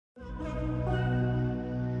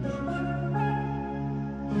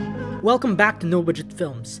Welcome back to No Budget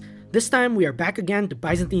Films. This time we are back again to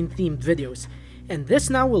Byzantine themed videos, and this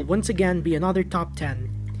now will once again be another top 10.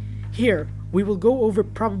 Here, we will go over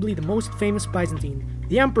probably the most famous Byzantine,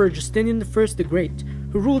 the Emperor Justinian I the Great,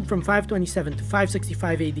 who ruled from 527 to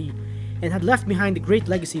 565 AD, and had left behind a great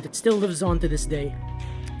legacy that still lives on to this day.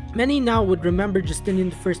 Many now would remember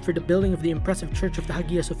Justinian I for the building of the impressive church of the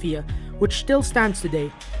Hagia Sophia, which still stands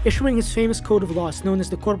today, issuing his famous code of laws known as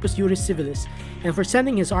the Corpus Juris Civilis, and for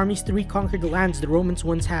sending his armies to reconquer the lands the Romans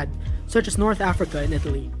once had, such as North Africa and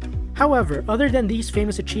Italy. However, other than these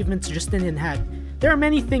famous achievements Justinian had, there are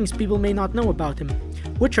many things people may not know about him,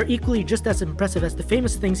 which are equally just as impressive as the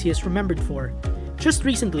famous things he is remembered for. Just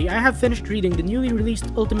recently, I have finished reading the newly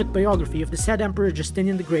released ultimate biography of the said Emperor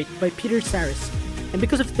Justinian the Great by Peter Sarris, and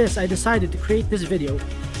because of this I decided to create this video.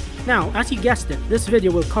 Now, as you guessed it, this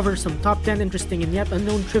video will cover some top 10 interesting and yet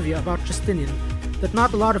unknown trivia about Justinian that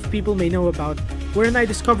not a lot of people may know about, wherein I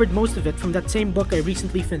discovered most of it from that same book I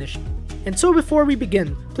recently finished. And so before we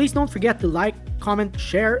begin, please don't forget to like, comment,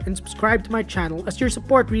 share, and subscribe to my channel, as your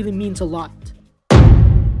support really means a lot.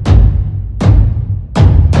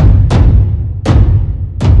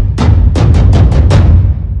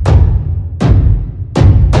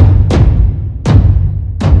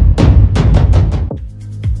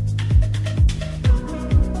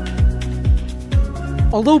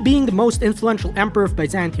 Although being the most influential emperor of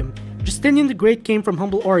Byzantium, Justinian the Great came from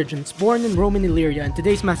humble origins, born in Roman Illyria in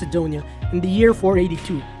today's Macedonia in the year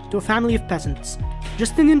 482 to a family of peasants.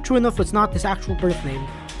 Justinian, true enough, was not his actual birth name.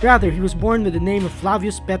 Rather, he was born with the name of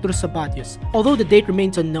Flavius Petrus Sabatius. Although the date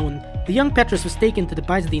remains unknown, the young Petrus was taken to the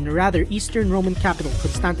Byzantine, or rather Eastern Roman capital,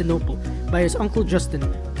 Constantinople, by his uncle Justin,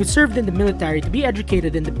 who served in the military to be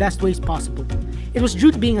educated in the best ways possible. It was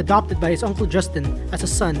due to being adopted by his uncle Justin as a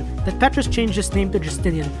son that Petrus changed his name to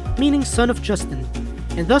Justinian, meaning son of Justin,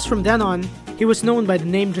 and thus from then on, he was known by the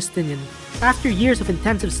name Justinian. After years of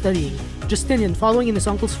intensive studying, Justinian, following in his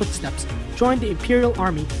uncle's footsteps, joined the imperial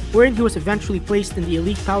army, wherein he was eventually placed in the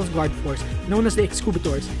elite palace guard force known as the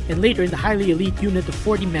Excubators, and later in the highly elite unit of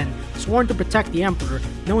 40 men sworn to protect the emperor,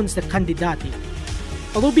 known as the Candidati.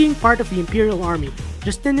 Although being part of the imperial army,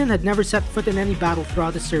 Justinian had never set foot in any battle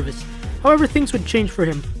throughout his service. However, things would change for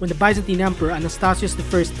him when the Byzantine Emperor Anastasius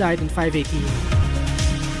I died in 518.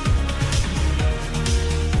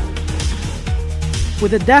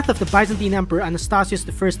 With the death of the Byzantine Emperor Anastasius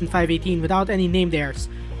I in 518 without any named heirs,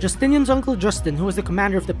 Justinian's uncle Justin, who was the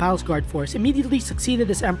commander of the palace guard force, immediately succeeded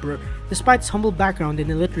as emperor despite his humble background in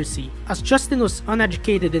illiteracy. As Justin was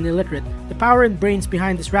uneducated and illiterate, the power and brains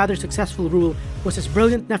behind this rather successful rule was his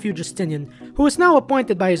brilliant nephew Justinian, who was now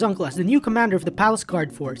appointed by his uncle as the new commander of the palace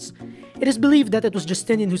guard force. It is believed that it was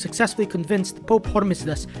Justinian who successfully convinced Pope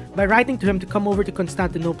Hormisdas by writing to him to come over to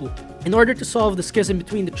Constantinople in order to solve the schism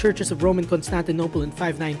between the churches of Rome and Constantinople in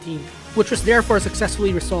 519, which was therefore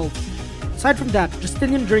successfully resolved. Aside from that,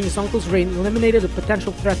 Justinian during his uncle's reign eliminated a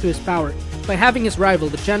potential threat to his power by having his rival,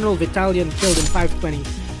 the general Vitalian, killed in 520,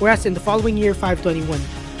 whereas in the following year, 521,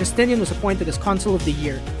 Justinian was appointed as consul of the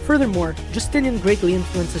year. Furthermore, Justinian greatly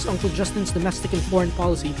influenced his uncle Justin's domestic and foreign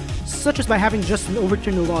policy, such as by having Justin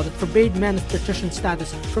overturn a law that forbade men of patrician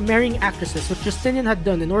status from marrying actresses, which Justinian had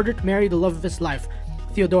done in order to marry the love of his life,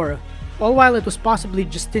 Theodora. All while it was possibly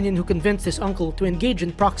Justinian who convinced his uncle to engage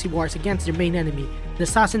in proxy wars against their main enemy, the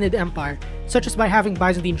Sassanid Empire, such as by having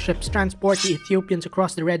Byzantine ships transport the Ethiopians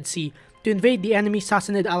across the Red Sea to invade the enemy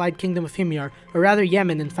Sassanid allied kingdom of Himyar, or rather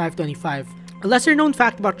Yemen, in 525. A lesser-known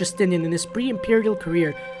fact about Justinian in his pre-imperial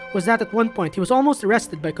career was that at one point he was almost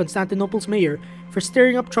arrested by Constantinople's mayor for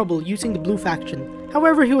stirring up trouble using the Blue faction.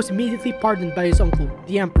 However, he was immediately pardoned by his uncle,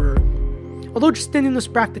 the emperor. Although Justinian was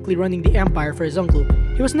practically running the empire for his uncle,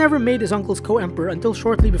 he was never made his uncle's co-emperor until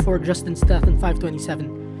shortly before Justin's death in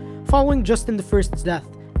 527. Following Justin I's death,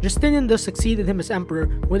 Justinian thus succeeded him as emperor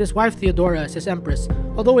with his wife Theodora as his empress,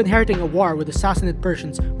 although inheriting a war with the Sassanid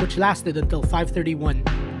Persians which lasted until 531.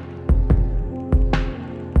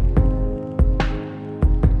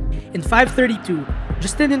 In 532,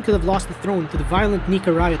 Justinian could have lost the throne to the violent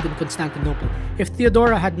Nika riot in Constantinople if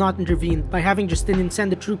Theodora had not intervened by having Justinian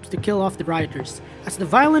send the troops to kill off the rioters. As the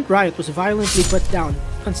violent riot was violently put down,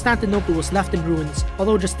 Constantinople was left in ruins,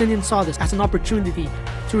 although Justinian saw this as an opportunity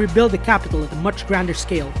to rebuild the capital at a much grander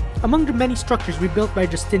scale. Among the many structures rebuilt by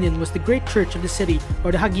Justinian was the great church of the city,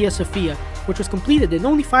 or the Hagia Sophia, which was completed in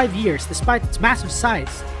only 5 years despite its massive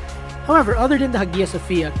size. However, other than the Hagia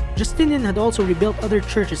Sophia, Justinian had also rebuilt other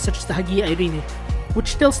churches such as the Hagia Irene, which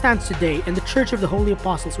still stands today, and the Church of the Holy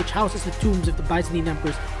Apostles, which houses the tombs of the Byzantine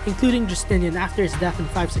emperors, including Justinian after his death in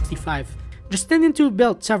 565. Justinian II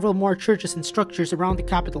built several more churches and structures around the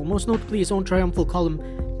capital, most notably his own triumphal column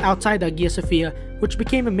outside Hagia Sophia, which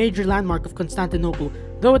became a major landmark of Constantinople,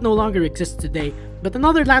 though it no longer exists today. But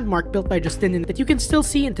another landmark built by Justinian that you can still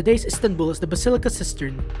see in today's Istanbul is the Basilica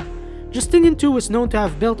Cistern. Justinian II was known to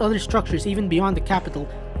have built other structures even beyond the capital,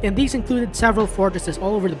 and these included several fortresses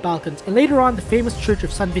all over the Balkans, and later on the famous Church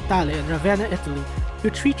of San Vitale in Ravenna, Italy,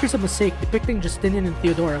 which features a mosaic depicting Justinian and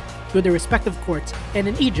Theodora with their respective courts, and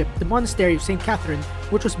in Egypt, the monastery of St. Catherine,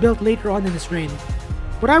 which was built later on in his reign.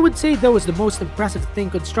 What I would say though is the most impressive thing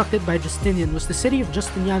constructed by Justinian was the city of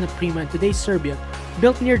Justiniana Prima in today's Serbia,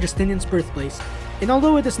 built near Justinian's birthplace, and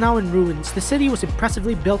although it is now in ruins, the city was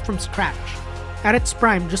impressively built from scratch. At its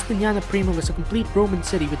prime, Justiniana Prima was a complete Roman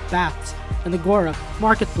city with baths, an agora,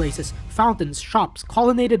 marketplaces, fountains, shops,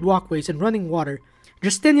 colonnaded walkways, and running water.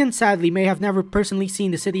 Justinian sadly may have never personally seen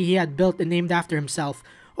the city he had built and named after himself,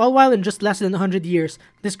 all while in just less than 100 years,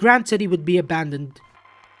 this grand city would be abandoned.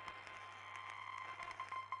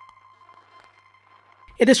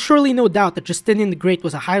 It is surely no doubt that Justinian the Great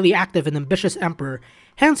was a highly active and ambitious emperor,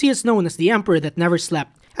 hence he is known as the emperor that never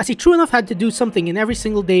slept, as he true enough had to do something in every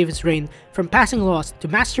single day of his reign, from passing laws to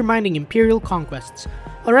masterminding imperial conquests.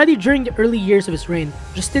 Already during the early years of his reign,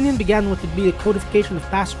 Justinian began what would be the codification of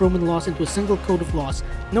past Roman laws into a single code of laws,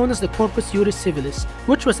 known as the Corpus Juris Civilis,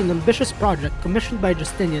 which was an ambitious project commissioned by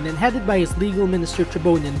Justinian and headed by his legal minister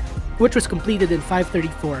Tribonian, which was completed in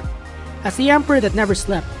 534. As the emperor that never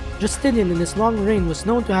slept, Justinian in his long reign was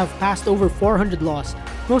known to have passed over 400 laws,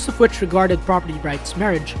 most of which regarded property rights,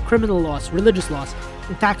 marriage, criminal laws, religious laws,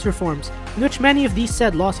 and tax reforms, in which many of these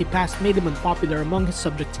said laws he passed made him unpopular among his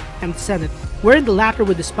subjects and the Senate, wherein the latter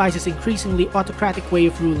would despise his increasingly autocratic way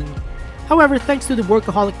of ruling. However, thanks to the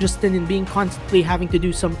workaholic Justinian being constantly having to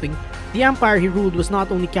do something, the empire he ruled was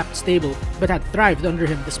not only kept stable, but had thrived under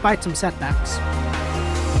him despite some setbacks.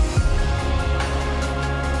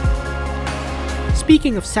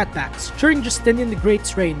 Speaking of setbacks, during Justinian the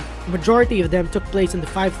Great's reign, the majority of them took place in the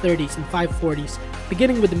 530s and 540s,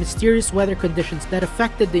 beginning with the mysterious weather conditions that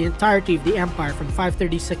affected the entirety of the empire from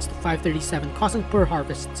 536 to 537, causing poor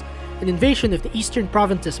harvests, an invasion of the eastern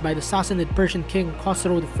provinces by the Sassanid Persian king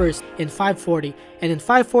Khosrow I in 540, and in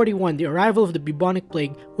 541 the arrival of the bubonic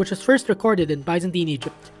plague, which was first recorded in Byzantine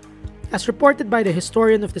Egypt. As reported by the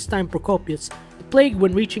historian of this time Procopius, the plague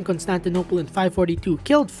when reaching Constantinople in 542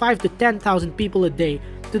 killed 5,000 to 10,000 people a day,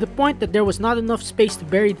 to the point that there was not enough space to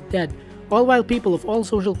bury the dead, all while people of all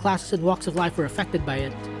social classes and walks of life were affected by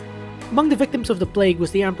it. Among the victims of the plague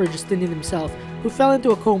was the Emperor Justinian himself, who fell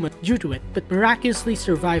into a coma due to it, but miraculously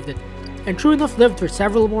survived it, and true enough lived for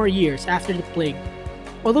several more years after the plague.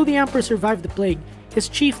 Although the Emperor survived the plague, his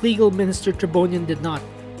chief legal minister Tribonian did not.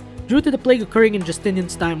 Due to the plague occurring in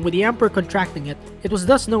Justinian's time, with the Emperor contracting it, it was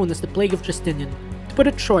thus known as the Plague of Justinian. To put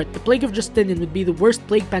it short, the Plague of Justinian would be the worst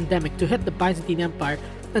plague pandemic to hit the Byzantine Empire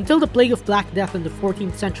until the Plague of Black Death in the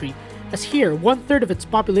 14th century, as here, 1/3 of its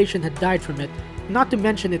population had died from it, not to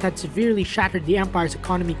mention it had severely shattered the empire's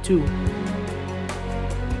economy too.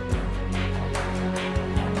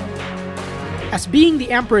 As being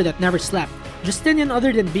the emperor that never slept, Justinian,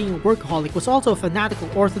 other than being a workaholic, was also a fanatical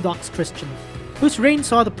Orthodox Christian, whose reign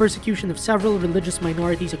saw the persecution of several religious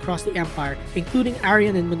minorities across the empire, including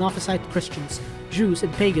Arian and Monophysite Christians, Jews,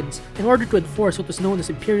 and pagans, in order to enforce what was known as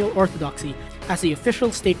imperial orthodoxy as the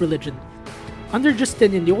official state religion. Under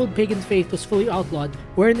Justinian, the old pagan faith was fully outlawed,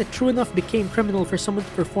 wherein it true enough became criminal for someone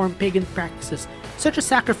to perform pagan practices, such as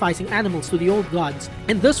sacrificing animals to the old gods,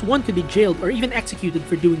 and thus one could be jailed or even executed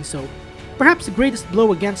for doing so. Perhaps the greatest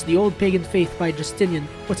blow against the old pagan faith by Justinian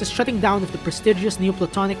was his shutting down of the prestigious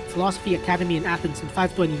Neoplatonic Philosophy Academy in Athens in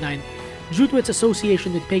 529, due to its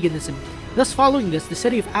association with paganism. Thus following this, the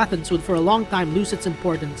city of Athens would for a long time lose its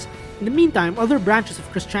importance. In the meantime, other branches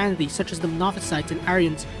of Christianity such as the Monophysites and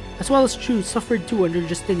Arians, as well as Jews, suffered too under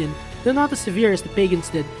Justinian, though not as severe as the pagans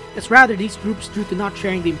did, as rather these groups, due to not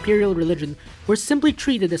sharing the imperial religion, were simply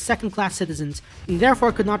treated as second-class citizens and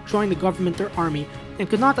therefore could not join the government or army, and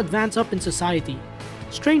could not advance up in society.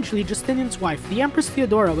 Strangely, Justinian's wife, the Empress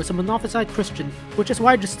Theodora, was a Monophysite Christian, which is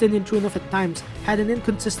why Justinian, true enough at times, had an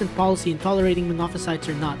inconsistent policy in tolerating Monophysites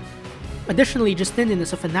or not. Additionally, Justinian,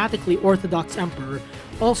 as a fanatically Orthodox emperor,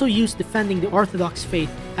 also used defending the Orthodox faith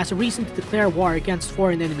as a reason to declare war against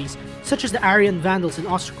foreign enemies, such as the Arian Vandals and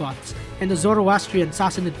Ostrogoths, and the Zoroastrian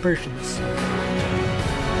Sassanid Persians.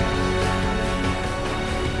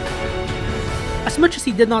 As much as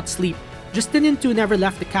he did not sleep, Justinian too never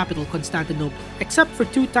left the capital Constantinople, except for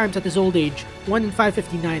 2 times at his old age, one in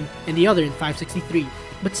 559 and the other in 563.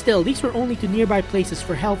 But still, these were only to nearby places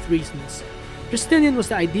for health reasons. Justinian was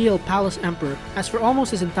the ideal palace emperor, as for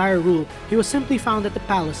almost his entire rule, he was simply found at the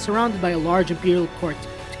palace surrounded by a large imperial court,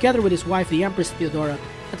 together with his wife the Empress Theodora,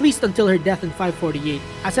 at least until her death in 548.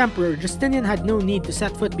 As emperor, Justinian had no need to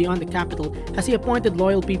set foot beyond the capital, as he appointed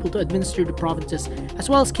loyal people to administer the provinces, as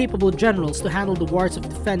well as capable generals to handle the wars of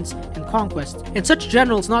defense and conquest. And such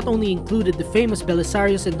generals not only included the famous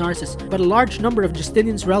Belisarius and Narses, but a large number of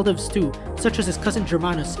Justinian's relatives too, such as his cousin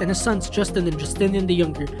Germanus and his sons Justin and Justinian the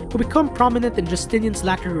Younger, who become prominent in Justinian's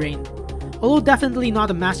latter reign. Although definitely not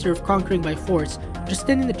a master of conquering by force,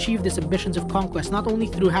 Justinian achieved his ambitions of conquest not only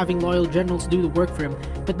through having loyal generals do the work for him,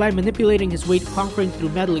 but by manipulating his way to conquering through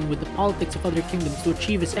meddling with the politics of other kingdoms to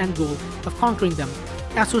achieve his end goal of conquering them,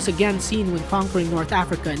 as was again seen when conquering North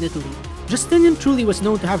Africa and Italy. Justinian truly was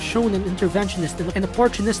known to have shown an interventionist and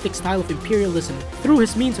opportunistic style of imperialism through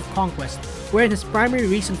his means of conquest, wherein his primary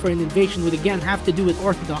reason for an invasion would again have to do with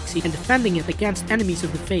orthodoxy and defending it against enemies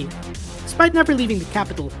of the faith. Despite never leaving the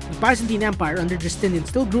capital, the Byzantine Empire under Justinian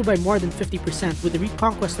still grew by more than 50% with the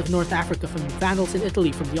reconquest of North Africa from the Vandals and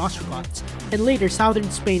Italy from the Ostrogoths, and later southern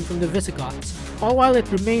Spain from the Visigoths, all while it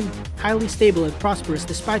remained highly stable and prosperous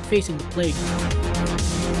despite facing the plague.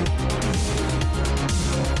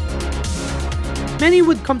 Many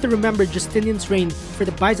would come to remember Justinian's reign for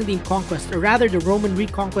the Byzantine conquest, or rather the Roman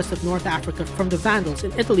reconquest of North Africa from the Vandals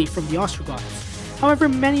and Italy from the Ostrogoths. However,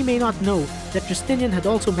 many may not know that Justinian had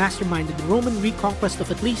also masterminded the Roman reconquest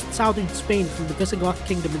of at least southern Spain from the Visigoth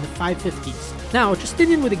kingdom in the 550s. Now,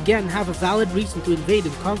 Justinian would again have a valid reason to invade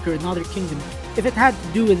and conquer another kingdom if it had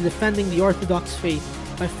to do with defending the Orthodox faith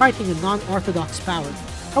by fighting a non-Orthodox power.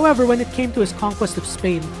 However, when it came to his conquest of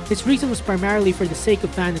Spain, his reason was primarily for the sake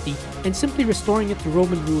of vanity and simply restoring it to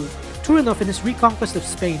Roman rule. True enough, in his reconquest of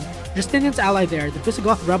Spain, Justinian's ally there, the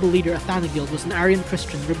Visigoth rebel leader Athanagild, was an Arian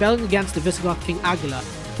Christian rebelling against the Visigoth king Agila,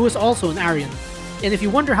 who was also an Arian. And if you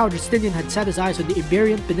wonder how Justinian had set his eyes on the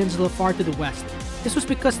Iberian Peninsula far to the west, this was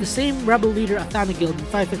because the same rebel leader Athanagild in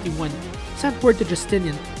 551 sent word to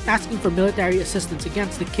Justinian asking for military assistance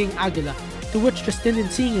against the king Agila, to which Justinian,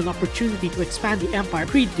 seeing an opportunity to expand the empire,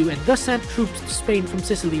 agreed to and thus sent troops to Spain from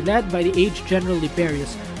Sicily led by the aged general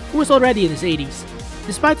Liberius, who was already in his 80s.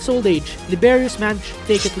 Despite his old age, Liberius managed to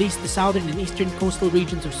take at least the southern and eastern coastal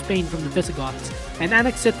regions of Spain from the Visigoths and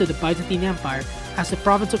annex it to the Byzantine Empire as the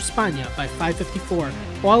province of Spania by 554,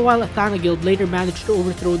 all while Athanagild later managed to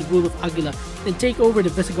overthrow the rule of Agila and take over the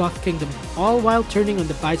Visigoth kingdom, all while turning on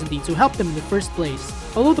the Byzantines who helped them in the first place.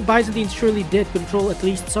 Although the Byzantines surely did control at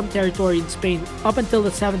least some territory in Spain up until the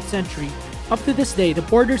 7th century, up to this day the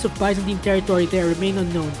borders of Byzantine territory there remain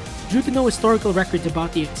unknown due to no historical records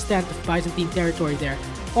about the extent of Byzantine territory there,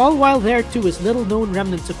 all while there too is little known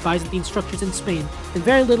remnants of Byzantine structures in Spain and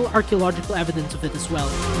very little archaeological evidence of it as well.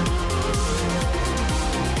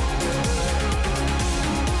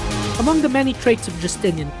 Among the many traits of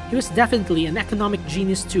Justinian, he was definitely an economic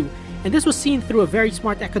genius too, and this was seen through a very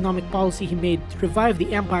smart economic policy he made to revive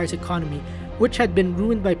the empire's economy, which had been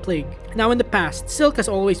ruined by plague. Now in the past, silk has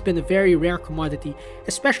always been a very rare commodity,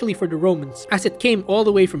 especially for the Romans, as it came all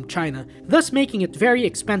the way from China, thus making it very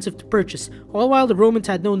expensive to purchase, all while the Romans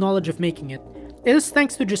had no knowledge of making it. It is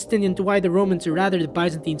thanks to Justinian to why the Romans, or rather the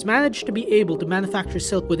Byzantines, managed to be able to manufacture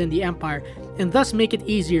silk within the empire, and thus make it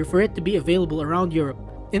easier for it to be available around Europe.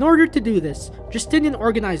 In order to do this, Justinian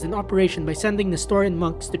organized an operation by sending Nestorian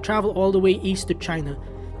monks to travel all the way east to China.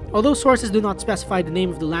 Although sources do not specify the name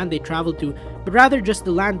of the land they traveled to, but rather just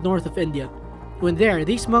the land north of India. When there,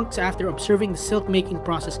 these monks, after observing the silk-making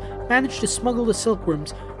process, managed to smuggle the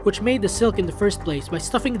silkworms, which made the silk in the first place, by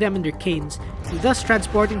stuffing them in their canes, and thus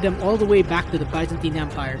transporting them all the way back to the Byzantine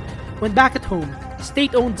Empire. When back at home,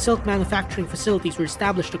 state-owned silk manufacturing facilities were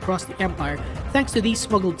established across the empire thanks to these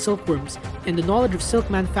smuggled silkworms and the knowledge of silk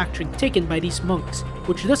manufacturing taken by these monks,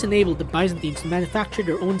 which thus enabled the Byzantines to manufacture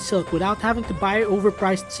their own silk without having to buy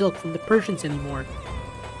overpriced silk from the Persians anymore.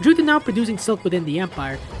 Due to now producing silk within the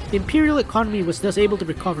empire, the imperial economy was thus able to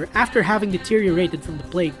recover after having deteriorated from the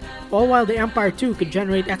plague, all while the empire too could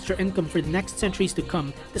generate extra income for the next centuries to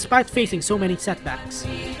come, despite facing so many setbacks.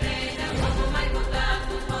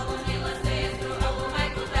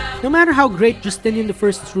 No matter how great Justinian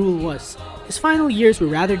I's rule was, his final years were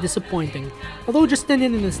rather disappointing. Although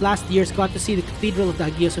Justinian in his last years got to see the cathedral of the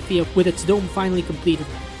Hagia Sophia with its dome finally completed,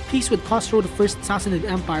 peace with Khosrow I's Sassanid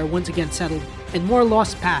Empire once again settled, and more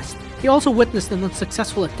laws passed, he also witnessed an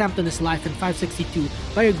unsuccessful attempt on his life in 562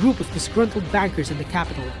 by a group of disgruntled bankers in the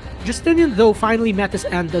capital. Justinian though finally met his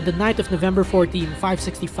end on the night of November 14,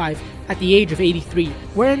 565 at the age of 83,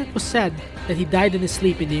 wherein it was said that he died in his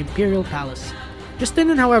sleep in the imperial palace.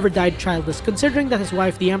 Justinian, however, died childless, considering that his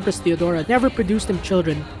wife, the Empress Theodora, never produced him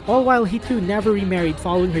children, all while he too never remarried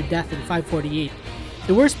following her death in 548.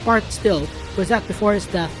 The worst part still was that before his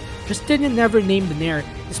death, Justinian never named an heir,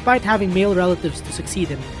 despite having male relatives to succeed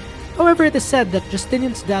him. However, it is said that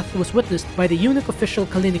Justinian's death was witnessed by the eunuch official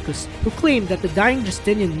Callinicus, who claimed that the dying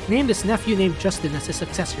Justinian named his nephew named Justin as his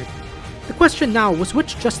successor. The question now was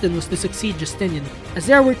which Justin was to succeed Justinian, as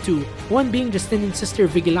there were two, one being Justinian's sister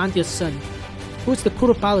Vigilantia's son, who was the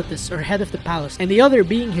Curopalatus, or head of the palace, and the other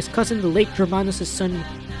being his cousin the late Germanus' son,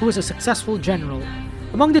 who was a successful general.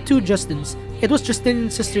 Among the two Justins, it was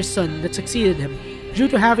Justinian's sister's son that succeeded him, due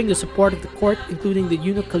to having the support of the court, including the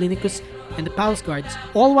eunuch Callinicus and the palace guards,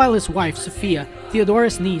 all while his wife, Sophia,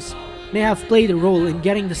 Theodora's niece, may have played a role in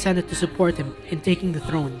getting the Senate to support him in taking the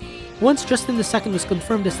throne. Once Justin II was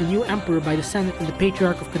confirmed as the new emperor by the Senate and the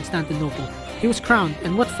Patriarch of Constantinople, he was crowned,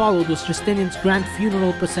 and what followed was Justinian's grand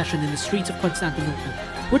funeral procession in the streets of Constantinople,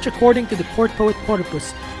 which according to the court poet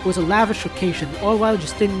Corpus was a lavish occasion, all while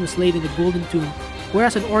Justinian was laid in a golden tomb,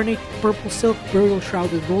 whereas an ornate purple silk burial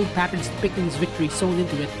shroud with gold patterns depicting his victory sewn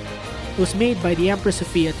into it was made by the Empress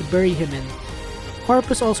Sophia to bury him in.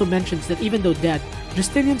 Corpus also mentions that even though dead,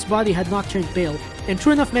 Justinian's body had not turned pale, and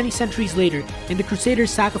true enough, many centuries later, in the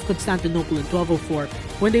Crusaders' sack of Constantinople in 1204,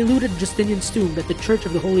 when they looted Justinian's tomb at the Church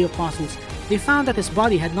of the Holy Apostles, they found that his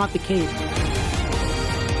body had not decayed.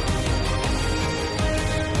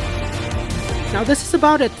 Now this is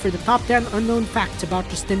about it for the top 10 unknown facts about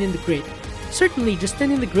Justinian the Great. Certainly,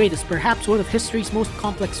 Justinian the Great is perhaps one of history's most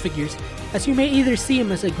complex figures, as you may either see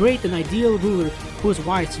him as a great and ideal ruler who was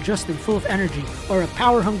wise, just, and full of energy, or a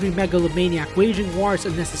power-hungry megalomaniac waging wars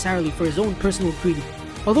unnecessarily for his own personal greed.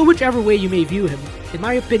 Although whichever way you may view him, in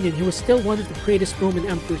my opinion he was still one of the greatest Roman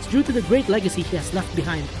emperors due to the great legacy he has left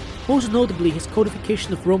behind, most notably his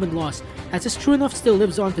codification of Roman laws, as this true enough still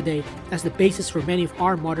lives on today as the basis for many of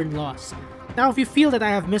our modern laws. Now, if you feel that I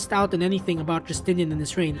have missed out on anything about Justinian and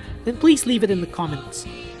his reign, then please leave it in the comments.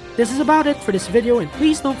 This is about it for this video, and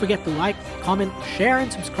please don't forget to like, comment, share,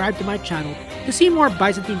 and subscribe to my channel to see more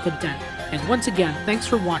Byzantine content. And once again, thanks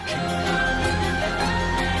for watching.